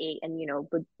was 8 and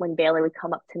when Bayley would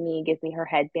come up to me and give me her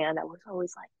headband, I was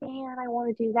always like, man, I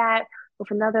want to do that with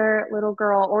another little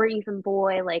girl or even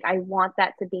boy. Like I want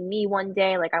that to be me one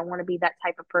day. Like I want to be that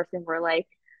type of person where like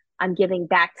I'm giving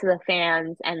back to the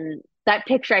fans, and that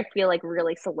picture I feel like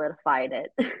really solidified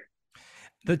it.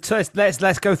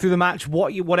 Let's go through the match.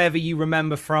 Whatever you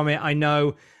remember from it. I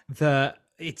know that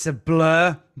it's a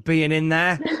blur being in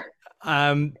there.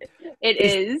 It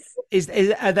is.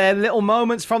 Are there little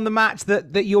moments from the match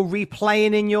that you're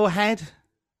replaying in your head?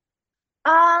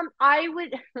 I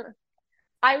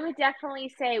would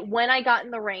definitely say when I got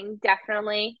in the ring,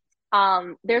 definitely.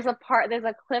 There's a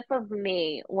clip of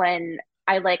me when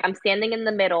I'm standing in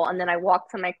the middle and then I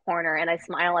walk to my corner and I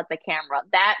smile at the camera.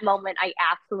 That moment I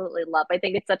absolutely love. I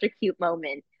think it's such a cute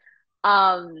moment.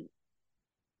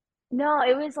 No,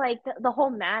 it was like the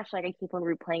whole match, like I keep on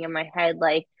replaying in my head,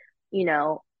 like,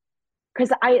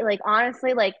 because I like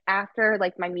honestly, like after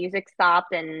like my music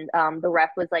stopped and the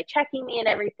ref was like checking me and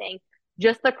everything,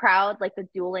 just the crowd, like the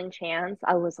dueling chants,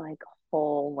 I was like,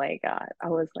 oh my God. I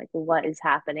was like, what is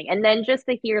happening? And then just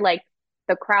to hear like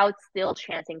the crowd still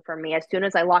chanting for me as soon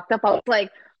as I locked up, I was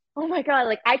like, oh my God,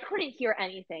 like I couldn't hear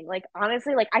anything. Like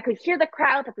honestly, like I could hear the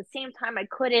crowd at the same time I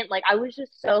couldn't. Like I was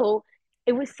just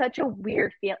it was such a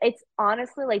weird feel. It's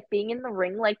honestly like being in the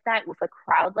ring like that with a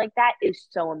crowd like that is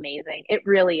so amazing. It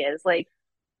really is. Like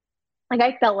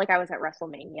I felt like I was at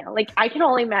WrestleMania. Like I can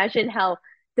only imagine how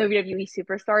WWE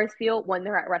superstars feel when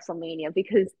they're at WrestleMania,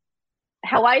 because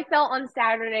how I felt on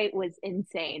Saturday was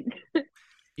insane.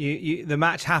 The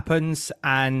match happens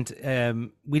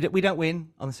and we don't win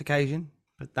on this occasion,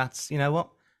 but that's, you know what?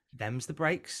 Them's the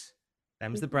breaks.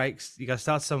 You got to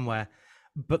start somewhere.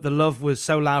 But the love was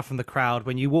so loud from the crowd.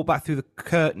 When you walk back through the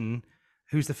curtain,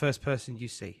 who's the first person you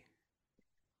see?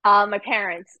 My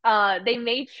parents. They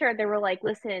made sure, they were like,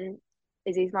 listen,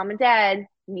 Izzy's mom and dad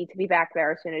need to be back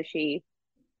there as soon as she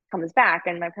comes back.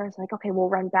 And my parents were like, okay, we'll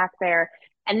run back there.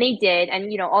 And they did. And,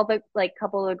 all the like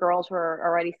couple of the girls were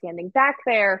already standing back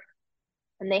there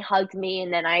and they hugged me.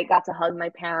 And then I got to hug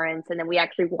my parents. And then we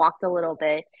actually walked a little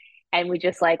bit and we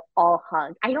just like all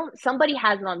hugged. Somebody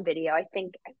has it on video. I'm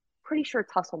pretty sure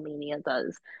Tusslemania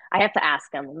does. I have to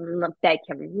ask him, beg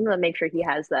him, make sure he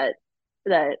has that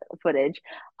footage.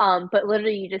 But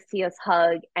literally you just see us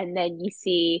hug and then you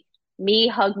see me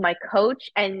hug my coach,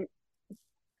 and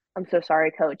I'm so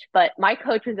sorry, coach, but my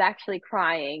coach was actually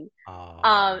crying.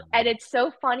 And it's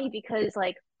so funny because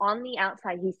like on the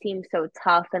outside he seems so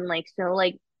tough and like so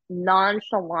like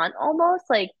nonchalant almost.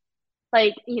 I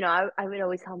would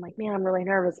always tell him like, man, I'm really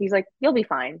nervous. He's like, you'll be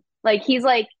fine. He's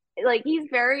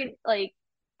very like,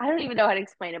 I don't even know how to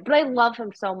explain it, but I love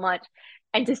him so much.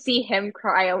 And to see him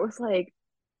cry, I was like,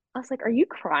 are you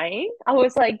crying? I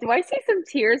was like, do I see some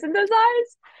tears in those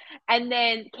eyes? And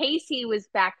then Casey was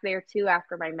back there too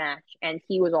after my match, and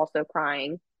he was also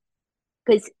crying.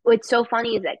 Because what's so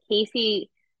funny is that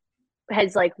Casey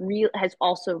has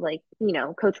also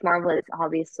Coach Marvel has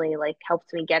obviously like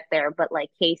helped me get there, but like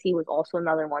Casey was also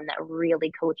another one that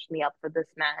really coached me up for this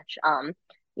match.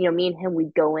 Me and him,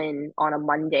 we'd go in on a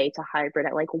Monday to hybrid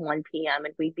at like 1 p.m.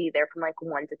 and we'd be there from like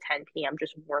 1 to 10 p.m.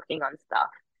 just working on stuff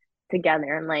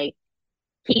together. And like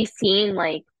he's seen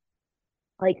like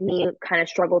me kind of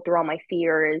struggle through all my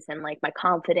fears and like my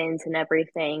confidence and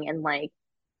everything. And like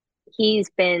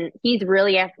he's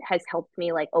really has helped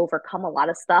me like overcome a lot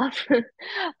of stuff.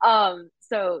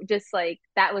 So just like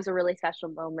that was a really special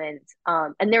moment.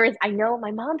 And I know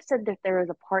my mom said that there was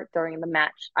a part during the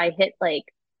match I hit like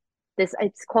this,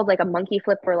 it's called like a monkey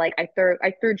flip, where like I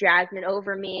threw Jasmine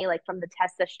over me like from the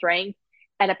test of strength,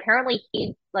 and apparently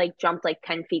he like jumped like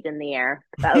 10 feet in the air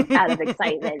out of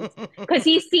excitement because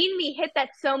he's seen me hit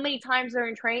that so many times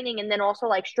during training, and then also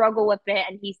like struggle with it,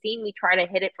 and he's seen me try to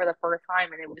hit it for the first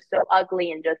time and it was so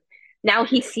ugly, and just now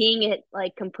he's seeing it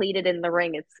like completed in the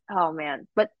ring. It's, oh man.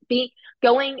 But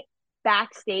going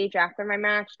backstage after my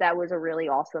match, that was a really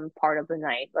awesome part of the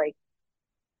night, like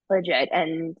legit.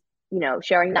 And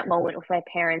sharing that moment with my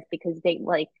parents, because they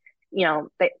like,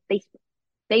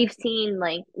 they've seen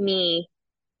like me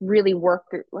really work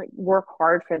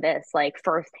hard for this like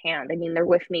firsthand. I mean, they're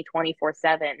with me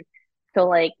 24/7. So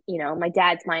like, my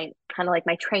dad's my kind of like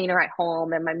my trainer at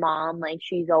home, and my mom, like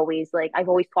she's always like, I've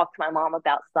always talked to my mom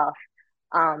about stuff.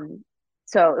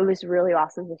 So it was really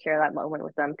awesome to share that moment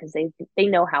with them, because they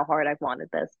know how hard I've wanted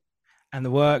this. And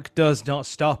the work does not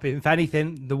stop. If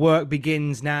anything, the work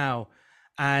begins now.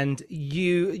 And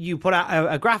you put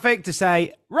out a graphic to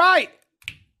say, right,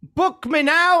 book me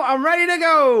now, I'm ready to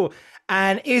go.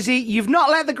 And Izzy, you've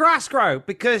not let the grass grow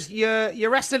because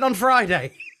you're resting on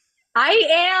Friday.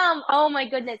 I am. Oh my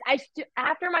goodness.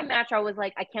 After my match, I was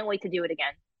like, I can't wait to do it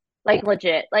again. Like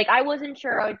legit. Like I wasn't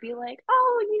sure I would be like,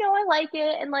 oh, I like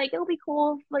it, and like it'll be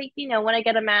cool, like, when I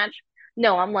get a match.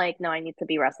 No, I'm like, no, I need to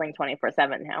be wrestling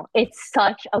 24/7 now. It's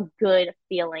such a good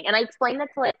feeling. And I explained that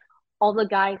to like all the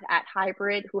guys at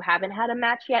Hybrid who haven't had a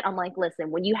match yet. I'm like, listen,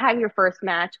 when you have your first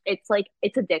match, it's like,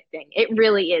 it's addicting. It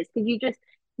really is. Because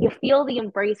you feel the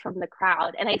embrace from the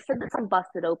crowd. And I said this on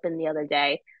Busted Open the other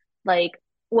day. Like,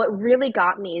 what really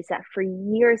got me is that for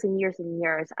years and years and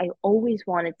years, I always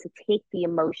wanted to take the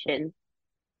emotion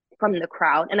from the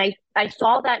crowd. And I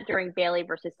saw that during Bayley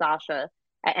versus Sasha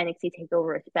at NXT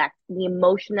TakeOver Respect, the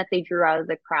emotion that they drew out of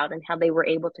the crowd and how they were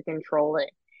able to control it.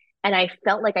 And I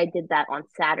felt like I did that on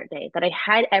Saturday, that I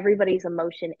had everybody's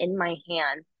emotion in my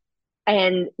hand.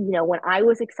 And, when I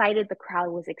was excited, the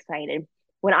crowd was excited.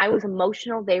 When I was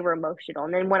emotional, they were emotional.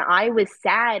 And then when I was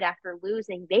sad after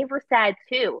losing, they were sad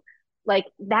too. Like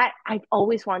that, I've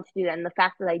always wanted to do that. And the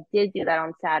fact that I did do that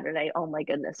on Saturday, oh my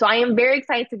goodness. So I am very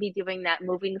excited to be doing that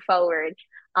moving forward.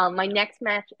 My next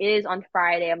match is on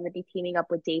Friday. I'm going to be teaming up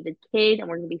with David Kidd, and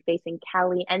we're going to be facing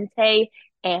Caliente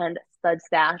and Stud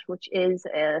Stash, which is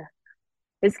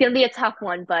it's going to be a tough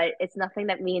one, but it's nothing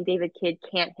that me and David Kidd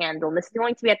can't handle. And this is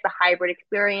going to be at the Hybrid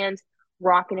Experience,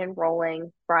 rocking and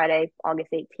rolling, Friday,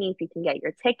 August 18th. You can get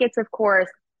your tickets, of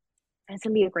course. It's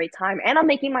going to be a great time. And I'm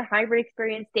making my Hybrid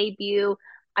Experience debut.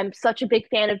 I'm such a big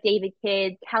fan of David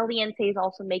Kidd. Caliente is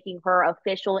also making her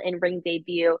official in-ring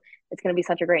debut. It's going to be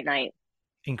such a great night.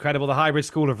 Incredible. The Hybrid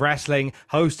School of Wrestling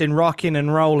hosting Rockin'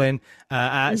 and Rollin'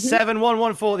 at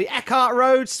 7114 the Eckhart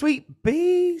Road, Suite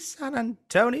B, San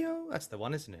Antonio. That's the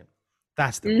one, isn't it?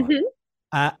 That's the one.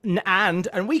 And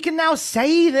we can now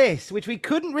say this, which we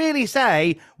couldn't really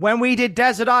say when we did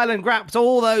Desert Island Graps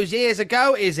all those years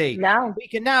ago, Izzy. No. We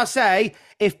can now say,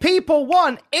 if people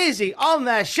want Izzy on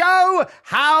their show,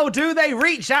 how do they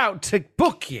reach out to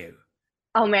book you?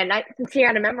 Oh man, I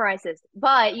got to memorize this.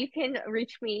 But you can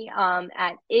reach me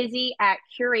at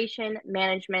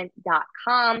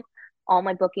izzy@curationmanagement.com. All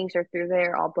my bookings are through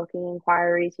there, all booking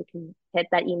inquiries. You can hit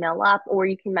that email up, or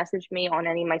you can message me on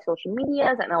any of my social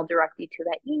medias, and I'll direct you to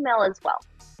that email as well.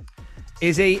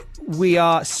 Izzy, we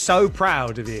are so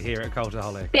proud of you here at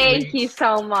Cultaholic. Thank you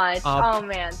so much. Oh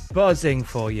man. Buzzing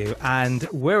for you, and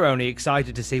we're only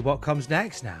excited to see what comes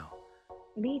next now.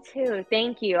 Me too.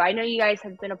 Thank you. I know you guys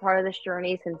have been a part of this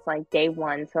journey since like day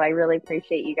one, so I really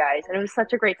appreciate you guys. And it was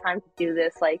such a great time to do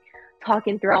this, like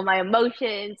talking through all my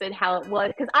emotions and how it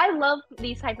was, because I love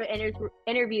these type of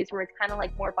interviews where it's kind of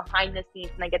like more behind the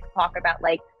scenes, and I get to talk about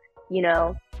like you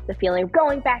know, the feeling of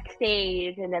going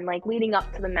backstage and then like leading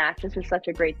up to the match. This was such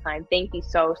a great time. Thank you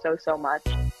so much.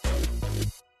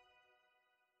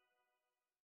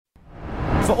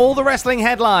 For all the wrestling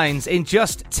headlines in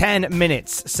just 10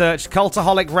 minutes, search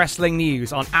Cultaholic Wrestling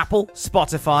News on Apple,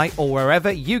 Spotify, or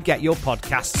wherever you get your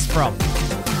podcasts from.